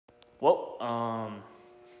Well,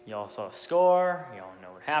 y'all saw the score. Y'all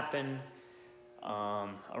know what happened. A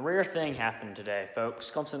rare thing happened today, folks.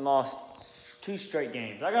 Clemson lost 2 straight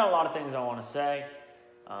games. I got a lot of things I want to say.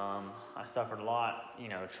 I suffered a lot.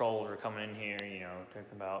 Trolls are coming in here, talking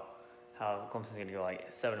about how Clemson's going to go like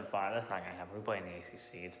 7-5. That's not going to happen. We play in the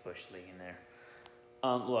ACC. It's Bush League in there.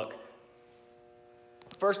 Look,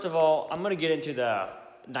 first of all, I'm going to get into the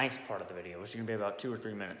nice part of the video, which is going to be about 2 or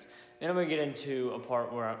 3 minutes. Then I'm going to get into a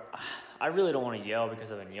part where I really don't want to yell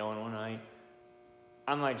because I've been yelling one night.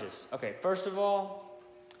 I might just... Okay, first of all,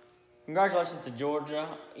 congratulations to Georgia.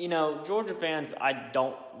 Georgia fans, I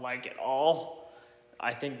don't like at all.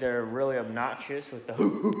 I think they're really obnoxious with the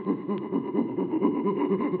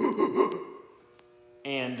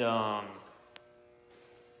and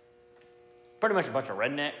pretty much a bunch of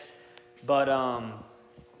rednecks. But,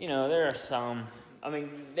 there are some...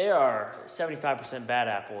 there are 75% bad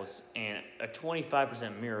apples and a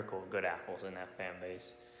 25% miracle of good apples in that fan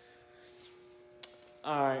base.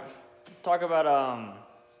 All right, talk about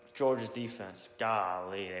Georgia's defense.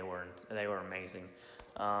 Golly, they were amazing.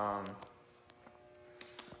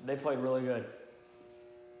 They played really good.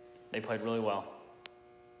 They played really well.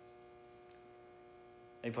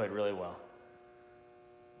 They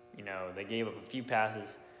gave up a few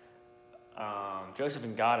passes. Joseph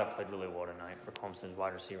Ngata played really well tonight for Clemson's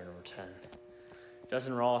wide receiver number 10.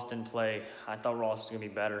 Justin Ross didn't play. I thought Ross was going to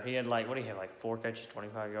be better. He had 4 catches,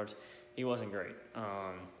 25 yards. He wasn't great.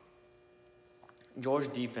 Georgia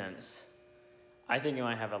defense, I think you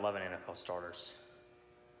might have 11 NFL starters.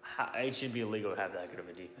 It should be illegal to have that good of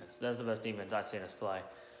a defense. That's the best defense I've seen us play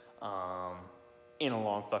in a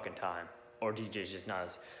long fucking time. Or DJ's just not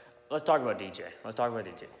as... Let's talk about DJ.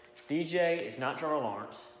 DJ is not Trevor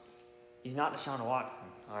Lawrence. He's not Deshaun Watson.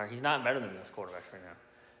 All right? He's not better than those quarterbacks right now.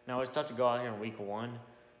 Now, it's tough to go out here in week 1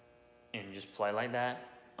 and just play like that.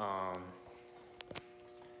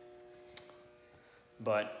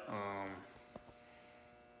 But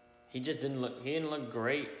he just didn't look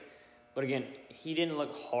great. But again, he didn't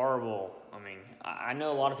look horrible. I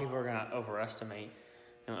know a lot of people are going to overestimate.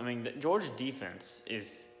 The Georgia defense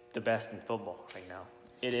is the best in football right now.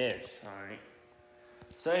 It is, all right?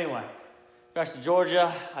 So anyway, back to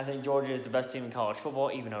Georgia. I think Georgia is the best team in college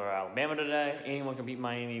football, even over Alabama today. Anyone can beat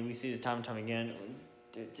Miami. We see this time and time again.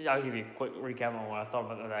 I'll give you a quick recap on what I thought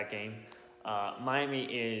about that game.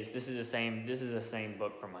 This is the same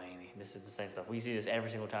book for Miami. This is the same stuff. We see this every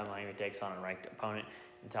single time Miami takes on a ranked opponent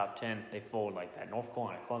in the top 10. They fold like that. North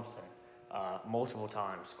Carolina, Clemson, multiple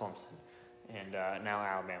times Clemson, and now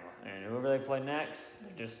Alabama. And whoever they play next,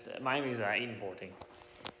 Miami's an 8-4 team.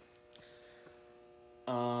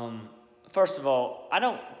 First of all, I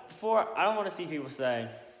don't want to see people say,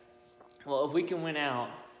 well, if we can win out.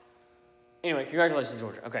 Anyway, congratulations,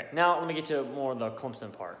 Georgia. Okay, now let me get to more of the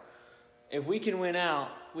Clemson part. If we can win out,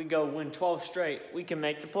 we go win 12 straight, we can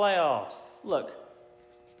make the playoffs. Look,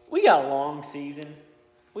 we got a long season.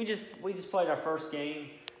 We just played our first game.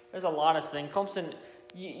 There's a lot of things. Clemson,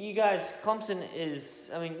 you guys, Clemson is,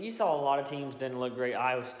 you saw a lot of teams didn't look great.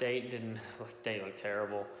 Iowa State looked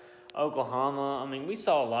terrible. Oklahoma, we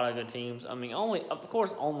saw a lot of good teams. Only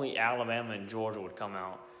Alabama and Georgia would come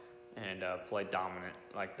out and play dominant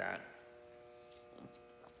like that.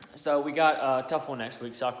 So we got a tough one next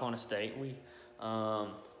week, South Carolina State. We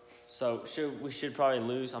should probably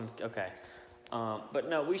lose. Okay, but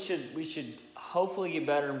no, we should hopefully get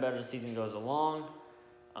better and better as the season goes along.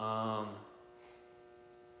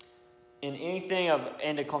 And anything of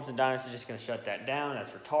end of Clemson Dynasty is just going to shut that down.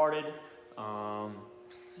 That's retarded.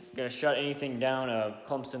 Going to shut anything down of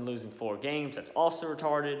Clemson losing 4 games. That's also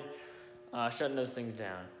retarded. Shutting those things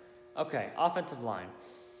down. Okay, offensive line.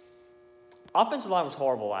 Offensive line was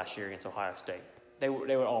horrible last year against Ohio State. They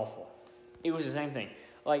were awful. It was the same thing.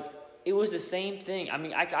 It was the same thing.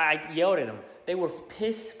 I yelled at them. They were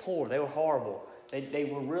piss poor. They were horrible. They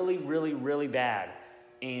were really, really, really bad.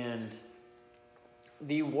 And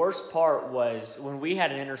the worst part was when we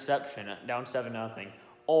had an interception down 7-0,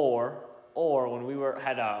 or when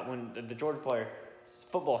when the Georgia player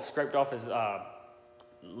football scraped off his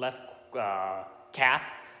left calf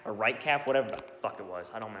or right calf, whatever the fuck it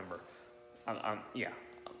was. I don't remember.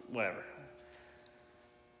 Whatever.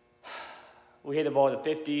 We hit the ball at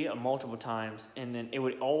the 50 multiple times, and then it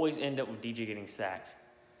would always end up with DJ getting sacked.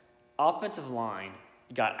 Offensive line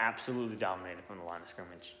got absolutely dominated from the line of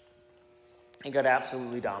scrimmage.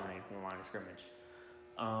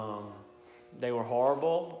 They were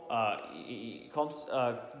horrible.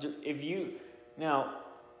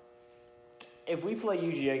 If we play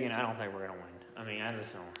UGA again, I don't think we're gonna win. I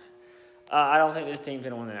just don't. I don't think this team's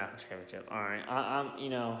going to win the national championship. All right.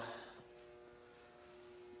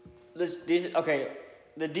 Okay,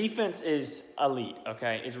 the defense is elite,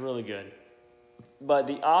 okay? It's really good. But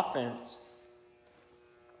the offense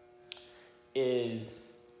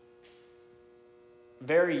is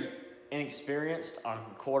very inexperienced on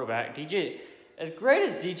quarterback. DJ, as great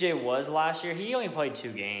as DJ was last year, he only played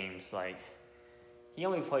 2 games. Like, he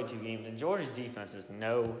only played 2 games. And Georgia's defense is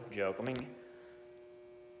no joke. I mean,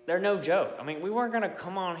 they're no joke. I mean, we weren't going to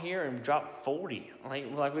come on here and drop 40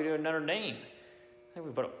 like we do at Notre Dame. I think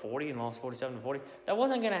we put up 40 and lost 47-40. That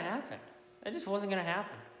wasn't going to happen. That just wasn't going to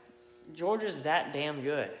happen. Georgia's that damn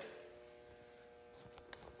good.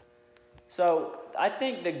 So I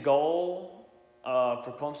think the goal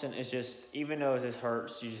for Clemson is just, even though this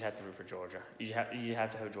hurts, you just have to root for Georgia. You have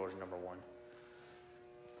to hope Georgia number 1.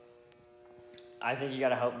 I think you got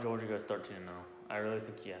to hope Georgia goes 13-0. I really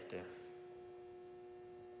think you have to.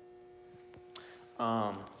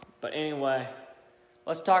 But anyway,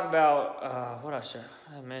 let's talk about what else should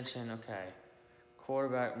I mention? Okay,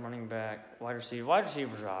 quarterback, running back, wide receiver. Wide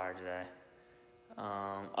receivers are hard today.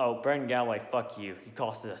 Brendan Galloway, fuck you. He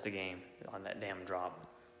costed us the game on that damn drop.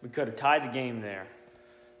 We could have tied the game there.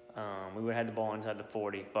 We would have had the ball inside the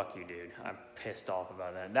 40. Fuck you, dude. I'm pissed off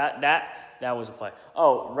about that. That was a play.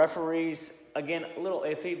 Oh, referees, again, a little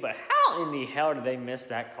iffy, but how in the hell did they miss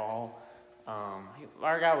that call?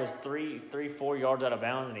 Our guy was 4 yards out of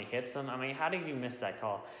bounds and he hits him. I mean, how did you miss that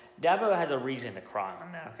call? Dabo has a reason to cry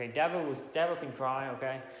on that, okay? Dabo can cry,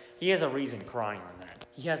 okay? He has a reason crying on that.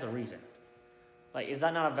 He has a reason. Like, is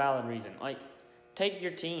that not a valid reason? Like, take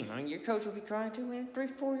your team. I mean, your coach would be crying too, man.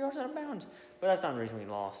 4 yards out of bounds. But that's not the reason we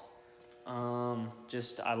lost. I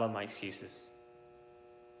love my excuses.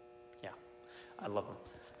 Yeah, I love them.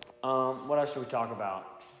 What else should we talk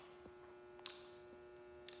about?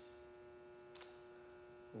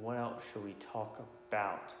 What else should we talk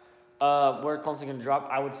about? Where Clemson going to drop?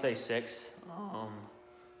 I would say 6.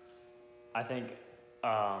 I think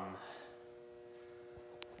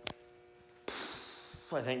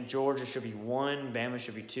Georgia should be 1, Bama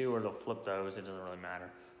should be 2, or they'll flip those. It doesn't really matter.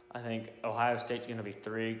 I think Ohio State's going to be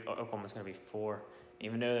 3, Oklahoma's going to be 4.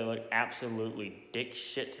 Even though they look absolutely dick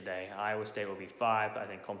shit today, Iowa State will be 5. I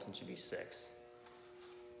think Clemson should be 6.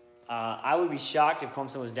 I would be shocked if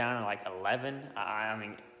Clemson was down at like 11.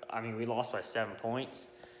 I mean, we lost by 7 points.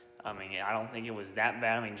 I mean, I don't think it was that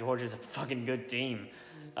bad. I mean, Georgia's a fucking good team.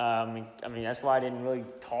 I mean, that's why I didn't really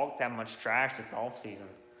talk that much trash this offseason.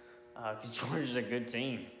 Because Georgia's a good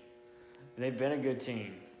team. They've been a good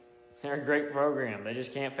team. They're a great program. They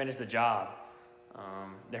just can't finish the job.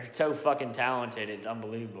 They're so fucking talented. It's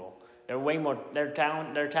unbelievable. They're way more. Their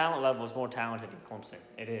talent level is more talented than Clemson.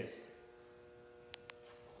 It is.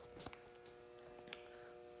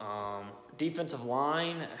 Defensive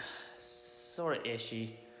line, sort of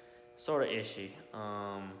ishy.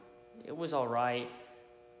 It was all right,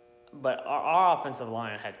 but our offensive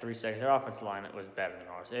line had 3 seconds. Their offensive line was better than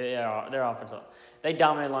ours. Their offensive, they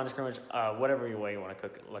dominated line of scrimmage. Whatever way you want to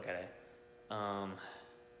look at it.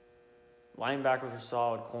 Linebackers were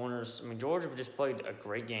solid. Corners. I mean, Georgia just played a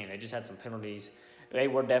great game. They just had some penalties. They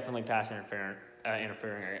were definitely pass interfering.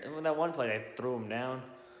 That one play, they threw them down.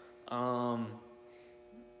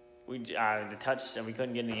 The touch, and we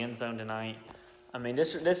couldn't get in the end zone tonight. I mean,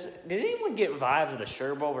 this did anyone get vibes of the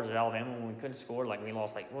Sugar Bowl versus Alabama when we couldn't score? Like, we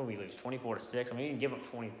lost, what did we lose, 24-6? I mean, we didn't give up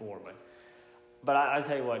 24, but I'll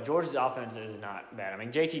tell you what, Georgia's offense is not bad. I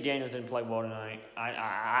mean, JT Daniels didn't play well tonight.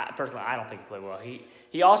 I personally, I don't think he played well.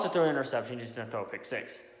 He also threw an interception. He just didn't throw a pick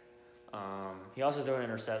 6. He also threw an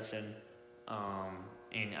interception,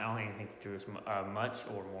 and I don't even think he threw as much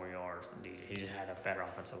or more yards than DJ. He just had a better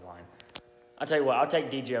offensive line. I'll tell you what, I'll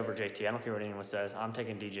take DJ over JT. I don't care what anyone says. I'm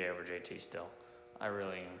taking DJ over JT still. I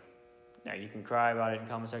really am. Now, you can cry about it in the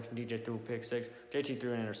comment section. DJ threw a pick 6. JT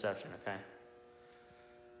threw an interception, okay?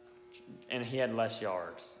 And he had less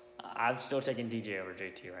yards. I'm still taking DJ over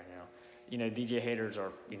JT right now. You know, DJ haters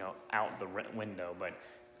are, out the window. But,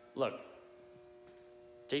 look,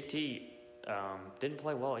 JT didn't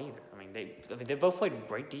play well either. I mean, they both played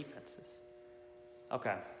great defenses.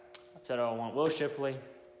 Okay. I've said all I want. Will Shipley.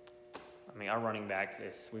 I mean, our running back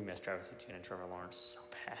we missed Travis Etienne and Trevor Lawrence so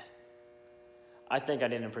bad. I think I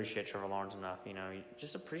didn't appreciate Trevor Lawrence enough.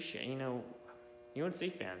 Just appreciate, UNC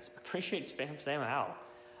fans, appreciate Sam Howell.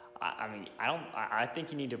 I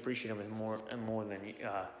think you need to appreciate him more than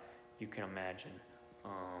you can imagine.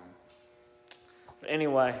 But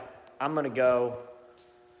anyway, I'm going to go.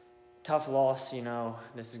 Tough loss,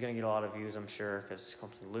 This is going to get a lot of views, I'm sure, because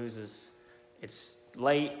Clemson loses. It's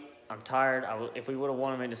late. I'm tired. If we would have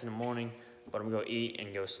won, I made this in the morning. But I'm going to go eat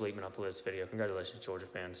and go sleep and upload this video. Congratulations, Georgia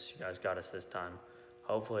fans. You guys got us this time.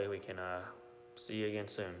 Hopefully we can see you again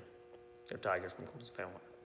soon. Go Tigers from Clemson Family.